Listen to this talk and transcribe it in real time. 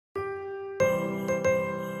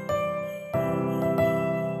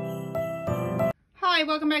Hi,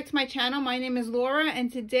 welcome back to my channel. My name is Laura, and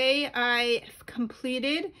today I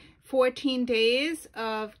completed 14 days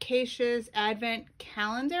of Kasia's Advent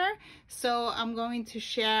calendar. So I'm going to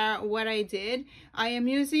share what I did. I am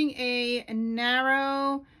using a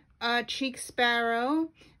narrow cheek sparrow,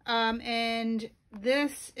 and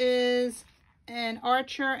this is an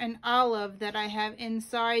Archer and Olive that I have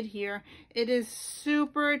inside here. It is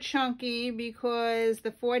super chunky because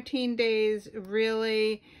the 14 days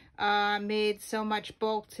really made so much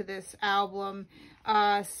bulk to this album.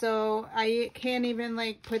 So I can't even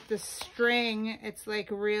like put the string. It's like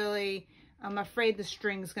really, I'm afraid the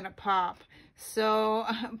string's gonna pop. So,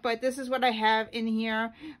 but this is what I have in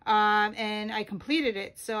here, and I completed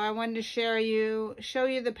it. So I wanted to show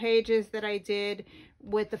you the pages that I did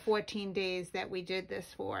with the 14 days that we did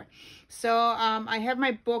this for. So I have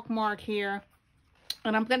my bookmark here,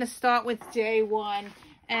 and I'm going to start with day one,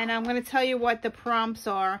 and I'm going to tell you what the prompts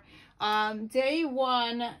are. Day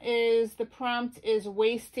one is, the prompt is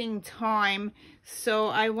wasting time. So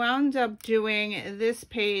I wound up doing this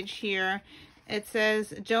page here. It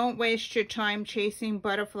says, don't waste your time chasing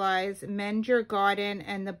butterflies, mend your garden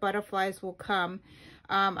and the butterflies will come.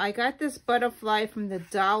 I got this butterfly from the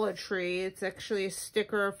Dollar Tree. It's actually a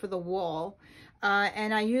sticker for the wall.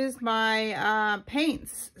 And I used my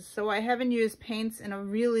paints. So I haven't used paints in a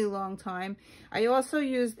really long time. I also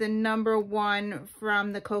used the #1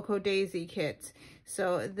 from the Cocoa Daisy kit.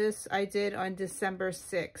 So this I did on December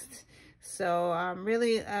 6th. So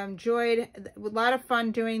really enjoyed, a lot of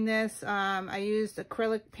fun doing this. I used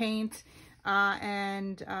acrylic paint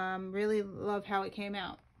and really love how it came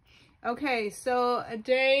out. Okay, so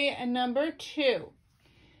day number two.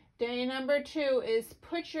 Day number 2 is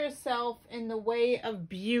put yourself in the way of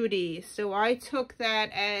beauty. So I took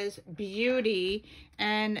that as beauty,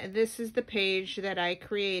 and this is the page that I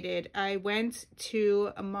created. I went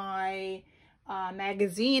to my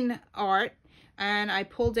magazine art, and I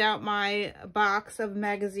pulled out my box of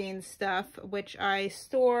magazine stuff, which I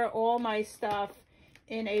store all my stuff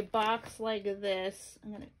in a box like this.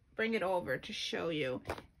 I'm going to bring it over to show you.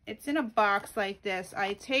 It's in a box like this.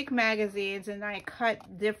 I take magazines and I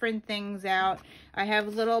cut different things out. I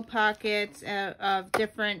have little pockets of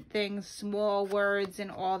different things, small words and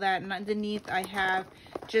all that. And underneath I have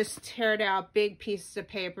just teared out big pieces of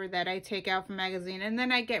paper that I take out from magazine. And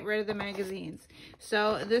then I get rid of the magazines.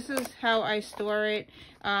 So this is how I store it.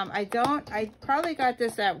 I probably got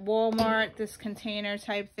this at Walmart, this container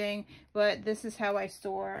type thing. But this is how I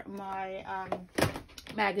store my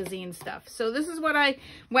magazine stuff. So this is what I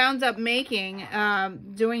wound up making,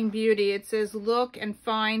 doing beauty. It says look and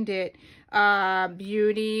find it,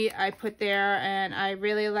 beauty I put there, and I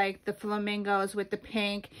really like the flamingos with the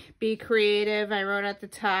pink. Be creative, I wrote at the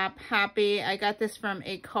top. Happy, I got this from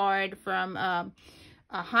a card from a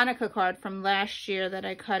Hanukkah card from last year that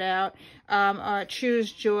I cut out.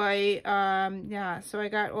 Choose joy. Yeah, so I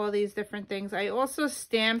got all these different things. I also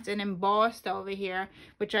stamped and embossed over here,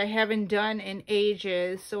 which I haven't done in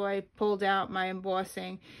ages. So I pulled out my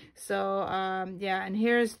embossing. So yeah, and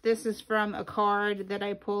this is from a card that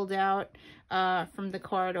I pulled out from the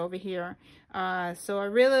card over here. So I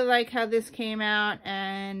really like how this came out,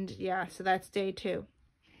 and yeah, so that's day 2.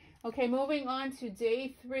 Okay, moving on to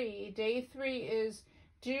day 3. Day 3 is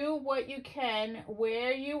do what you can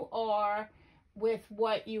where you are with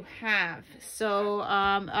what you have. So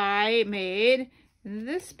I made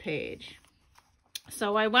this page.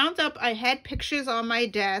 So I wound up, I had pictures on my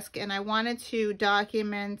desk, and I wanted to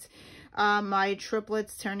document my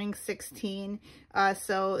triplets turning 16.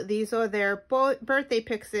 So these are their birthday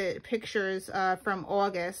pictures from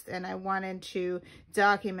August, and I wanted to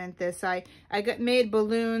document this. I made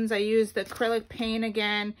balloons. I used acrylic paint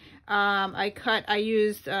again. I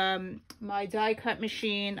used my die cut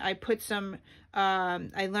machine. I put some,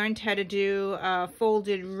 I learned how to do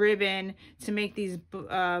folded ribbon to make these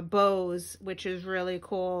bows, which is really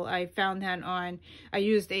cool. I found that I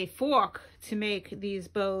used a fork to make these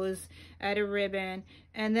bows out of ribbon.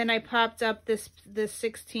 And then I popped up this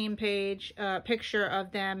 16-page picture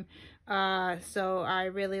of them. So I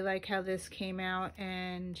really like how this came out.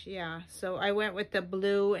 And yeah, so I went with the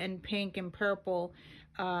blue and pink and purple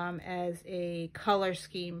as a color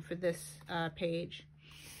scheme for this page.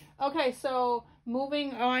 Okay, so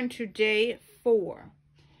moving on to day 4.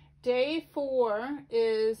 Day 4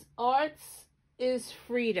 is Arts is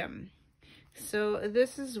Freedom. So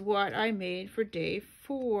this is what I made for day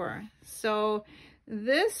 4. So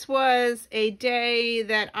this was a day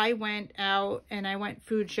that I went out and I went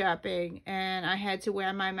food shopping, and I had to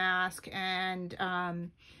wear my mask, and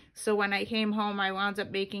so when I came home I wound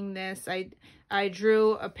up making this. I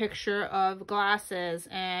drew a picture of glasses,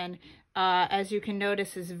 and As you can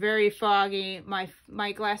notice, is very foggy.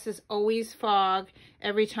 My glasses always fog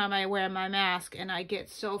every time I wear my mask, and I get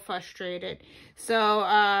so frustrated.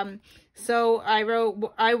 So so I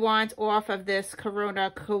wrote, I want off of this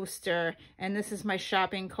Corona coaster, and this is my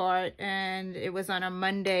shopping cart, and it was on a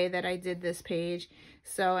Monday that I did this page.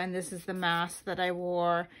 So, and this is the mask that I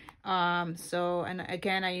wore. So, and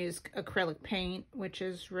again, I use acrylic paint, which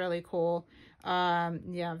is really cool.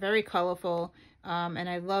 Yeah, very colorful. And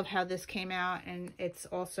I love how this came out, and it's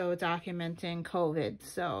also documenting COVID.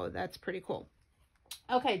 So that's pretty cool.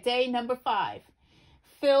 Okay, day number 5,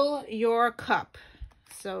 fill your cup.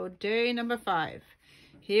 So day number 5,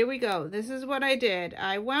 here we go. This is what I did.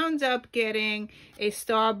 I wound up getting a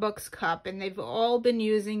Starbucks cup, and they've all been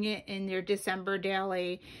using it in their December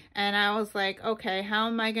daily. And I was like, okay, how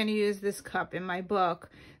am I going to use this cup in my book?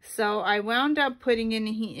 So I wound up putting in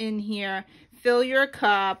here, fill your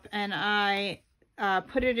cup, and I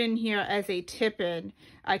put it in here as a tip-in.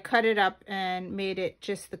 I cut it up and made it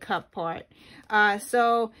just the cup part.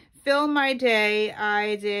 So fill my day,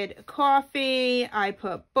 I did coffee, I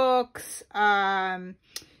put books,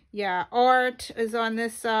 yeah, art is on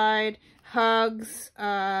this side, hugs,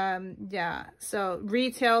 yeah, so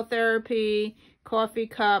retail therapy, coffee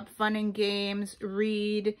cup, fun and games,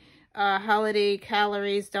 read, holiday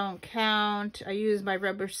calories don't count. I use my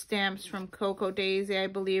rubber stamps from Cocoa Daisy, I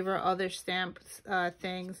believe, or other stamps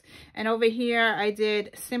things. And over here I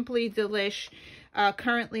did Simply Delish,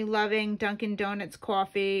 currently loving Dunkin' Donuts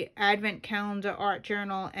coffee, Advent calendar art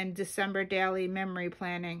journal, and December daily memory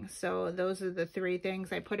planning. So those are the 3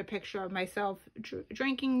 things. I put a picture of myself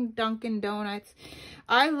drinking Dunkin' Donuts.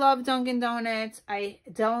 I love Dunkin' Donuts. I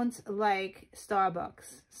don't like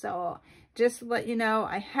Starbucks. So just to let you know,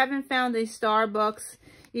 I haven't found a Starbucks.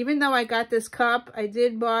 Even though I got this cup, I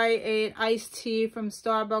did buy an iced tea from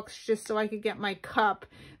Starbucks just so I could get my cup.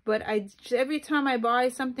 But every time I buy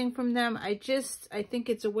something from them, I think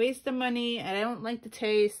it's a waste of money, and I don't like the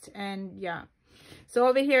taste, and yeah. So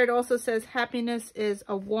over here, it also says happiness is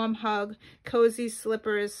a warm hug, cozy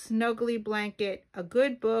slippers, snuggly blanket, a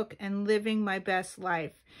good book, and living my best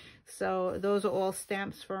life. So those are all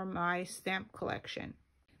stamps from my stamp collection.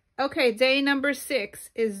 Okay, day number 6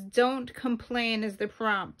 is don't complain is the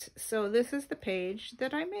prompt. So this is the page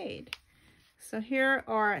that I made. So here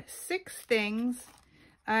are 6 things.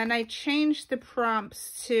 And I changed the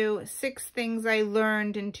prompts to 6 things I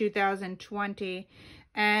learned in 2020.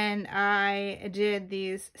 And I did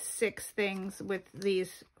these 6 things with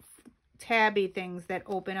these tabby things that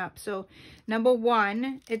open up. So number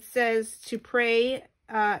 1, it says to pray,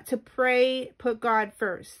 put God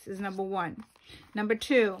first is number 1. Number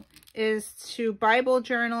 2 is to Bible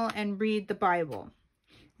journal and read the Bible.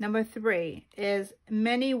 Number 3 is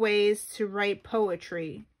many ways to write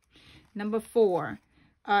poetry. Number 4,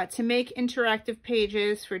 to make interactive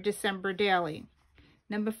pages for December daily.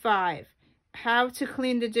 Number 5, how to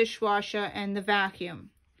clean the dishwasher and the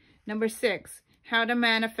vacuum. Number 6, how to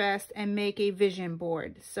manifest and make a vision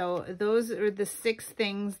board. So those are the 6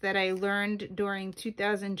 things that I learned during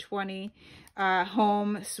 2020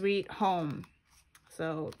 Home Sweet Home.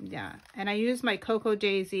 So yeah, and I used my Cocoa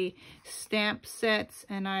Daisy stamp sets,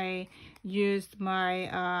 and I used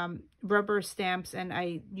my rubber stamps, and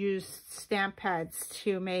I used stamp pads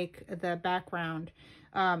to make the background.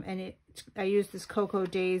 And I used this Cocoa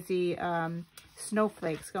Daisy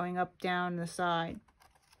snowflakes going up down the side.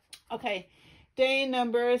 Okay, day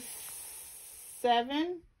number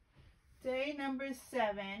 7. Day number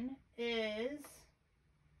 7 is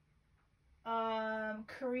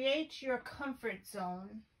create your comfort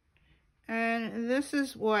zone. And this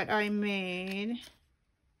is what I made.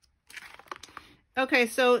 Okay,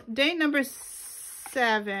 so day number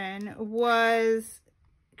 7 was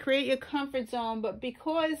create your comfort zone, but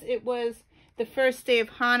because it was the first day of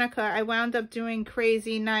Hanukkah, I wound up doing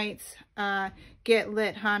Crazy Nights, Get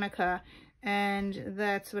Lit Hanukkah, and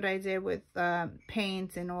that's what I did with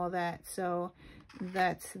paint and all that. So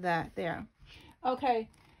that's that there. Okay,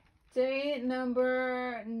 day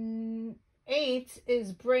number 8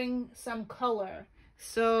 is bring some color.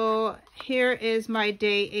 So here is my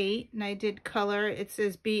day 8, and I did color. It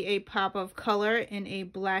says be a pop of color in a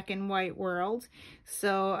black and white world.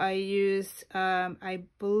 So I used, I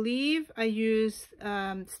believe I used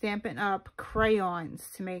Stampin' Up! Crayons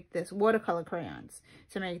to make this, watercolor crayons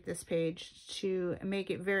to make this page, to make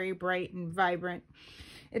it very bright and vibrant.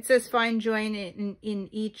 It says find joy in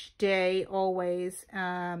each day, always.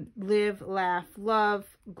 Live, laugh, love,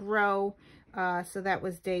 grow. So that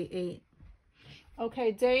was day 8.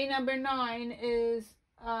 Okay, day number 9 is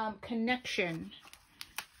connection.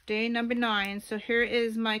 day number 9. So here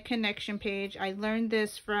is my connection page. I learned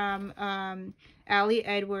this from Allie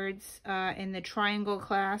Edwards in the triangle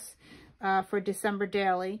class for December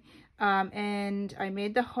daily. And I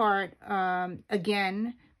made the heart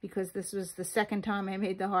again, because this was the second time I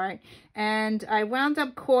made the heart. And I wound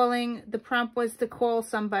up calling, the prompt was to call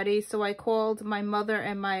somebody. So I called my mother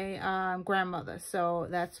and my grandmother. So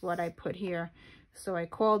that's what I put here. So I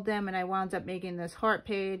called them and I wound up making this heart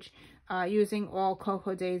page using all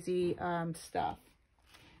Cocoa Daisy stuff.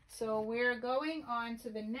 So we're going on to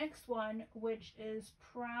the next one, which is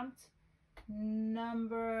prompt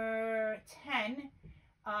number 10.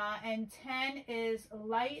 And 10 is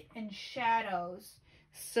light and shadows.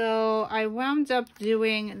 So I wound up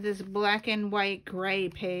doing this black and white gray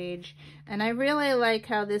page. And I really like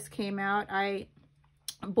how this came out. I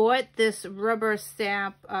bought this rubber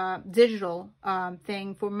stamp digital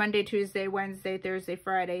thing for Monday, Tuesday, Wednesday, Thursday,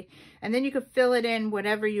 Friday, and then you could fill it in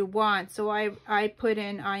whatever you want. So I put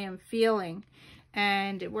in I am feeling,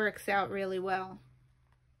 and it works out really well.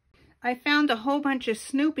 I found a whole bunch of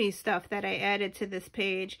Snoopy stuff that I added to this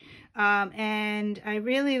page, and I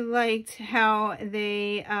really liked how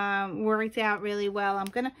they worked out really well. I'm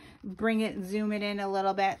gonna zoom it in a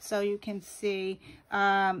little bit so you can see.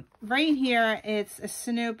 Right here, it's a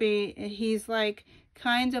Snoopy. He's like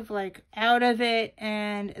kind of like out of it,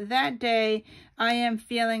 and that day I am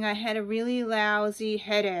feeling I had a really lousy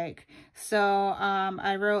headache. So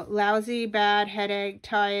I wrote lousy, bad headache,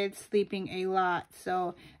 tired, sleeping a lot.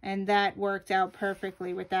 So, and that worked out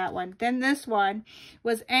perfectly with that one. Then this one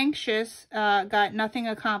was anxious, got nothing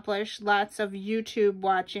accomplished, lots of YouTube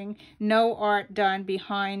watching, no art done,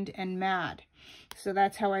 behind and mad. So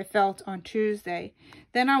that's how I felt on Tuesday.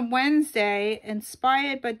 Then on Wednesday,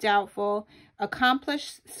 inspired but doubtful,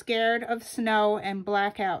 accomplished, scared of snow and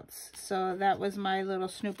blackouts. So that was my little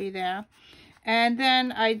Snoopy there. And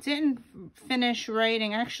then I didn't finish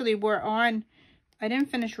writing. Actually, I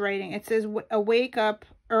didn't finish writing. It says wake up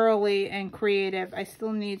early and creative. I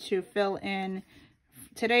still need to fill in.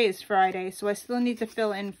 Today is Friday, so I still need to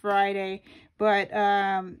fill in Friday. But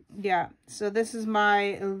yeah, so this is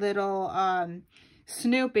my little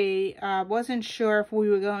Snoopy. Wasn't sure if we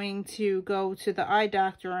were going to go to the eye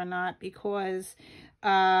doctor or not because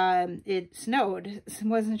it snowed.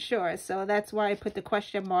 Wasn't sure, so that's why I put the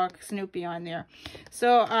question mark Snoopy on there.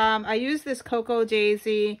 So I used this Cocoa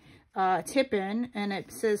Daisy tip-in, and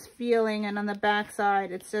it says feeling, and on the back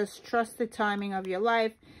side it says trust the timing of your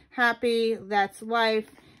life, happy, that's life.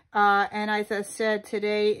 And as I said,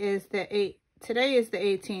 today is the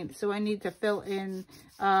 18th, so I need to fill in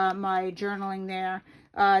my journaling there.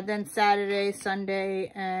 Then Saturday,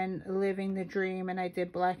 Sunday, and living the dream, and I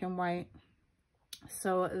did black and white.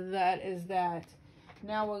 So that is that.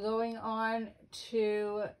 Now we're going on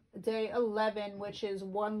to day 11, which is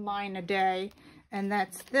 1 line a day, and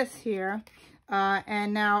that's this here.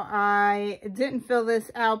 And now I didn't fill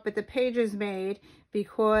this out, but the page is made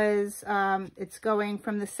because it's going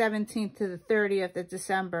from the 17th to the 30th of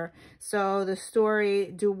December. So the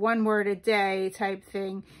story, do 1 word a day type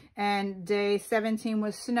thing. And day 17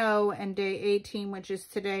 was snow, and day 18, which is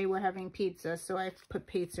today, we're having pizza. So I put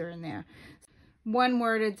pizza in there. 1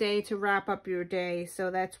 word a day to wrap up your day. So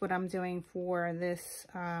that's what I'm doing for this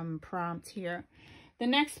prompt here. The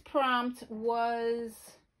next prompt was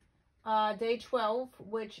day 12,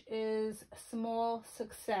 which is small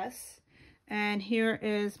success. And here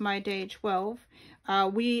is my day 12.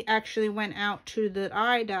 We actually went out to the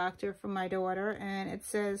eye doctor for my daughter, and it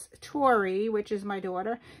says, Tori, which is my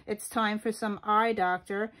daughter, it's time for some eye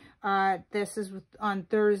doctor. This is on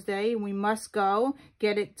Thursday. We must go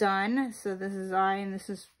get it done. So this is I, and this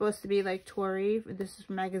is supposed to be like Tori. This is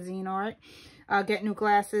magazine art. Get new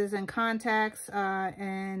glasses and contacts.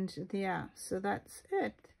 And yeah, so that's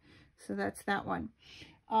it. So that's that one.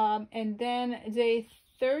 And then day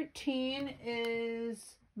 13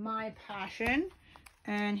 is my passion,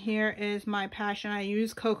 and here is my passion. I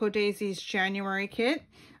use Cocoa Daisy's January kit.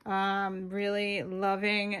 Really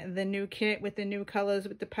loving the new kit with the new colors,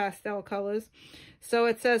 with the pastel colors. So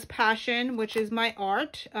it says passion, which is my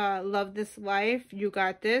art. Love this life. You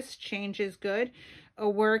got this. Change is good.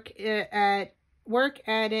 Work at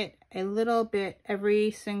it a little bit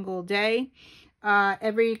every single day.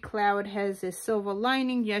 Every cloud has a silver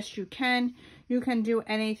lining. Yes, you can. You can do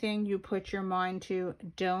anything you put your mind to.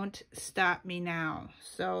 Don't stop me now.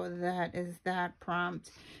 So that is that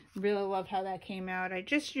prompt. Really love how that came out. I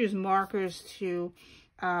just use markers to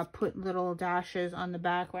put little dashes on the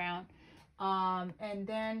background. And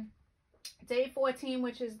then day 14,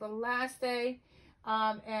 which is the last day,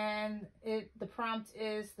 And the prompt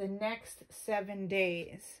is the next 7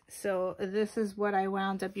 days. So this is what I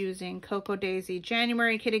wound up using: Cocoa Daisy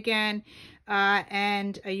January kit again,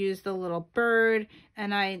 and I used the little bird,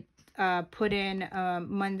 and I put in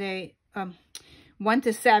Monday 1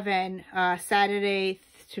 to 7, Saturday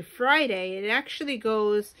to Friday. It actually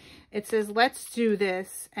goes, it says let's do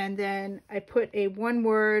this, and then I put a 1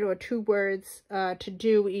 word or 2 words to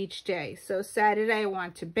do each day. So Saturday I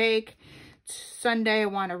want to bake, Sunday I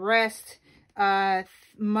want to rest,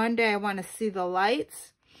 Monday I want to see the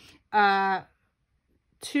lights,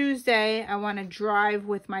 Tuesday I want to drive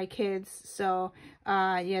with my kids. So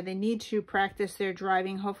yeah, they need to practice their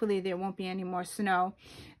driving. Hopefully there won't be any more snow.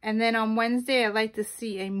 And then on Wednesday I like to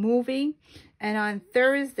see a movie. And on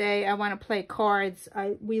Thursday, I want to play cards.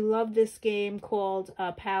 We love this game called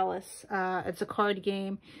Palace. It's a card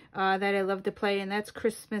game that I love to play, and that's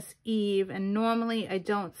Christmas Eve. And normally, I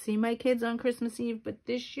don't see my kids on Christmas Eve, but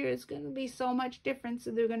this year it's going to be so much different,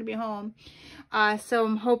 so they're going to be home. So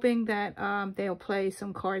I'm hoping that they'll play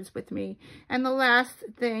some cards with me. And the last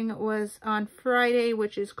thing was on Friday,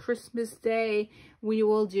 which is Christmas Day, we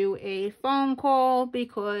will do a phone call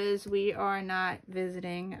because we are not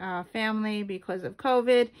visiting family because of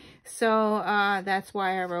COVID. So that's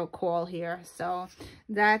why I wrote call here. So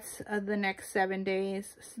that's the next 7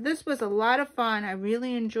 days. So this was a lot of fun. I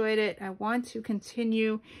really enjoyed it. I want to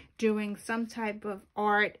continue doing some type of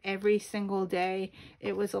art every single day.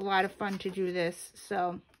 It was a lot of fun to do this.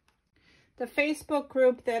 So the Facebook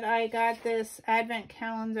group that I got this advent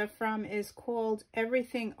calendar from is called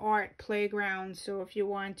Everything Art Playground. So if you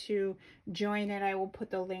want to join it, I will put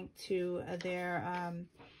the link to their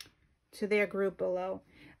group below.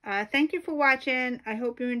 Thank you for watching. I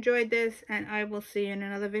hope you enjoyed this, and I will see you in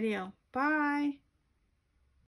another video. Bye.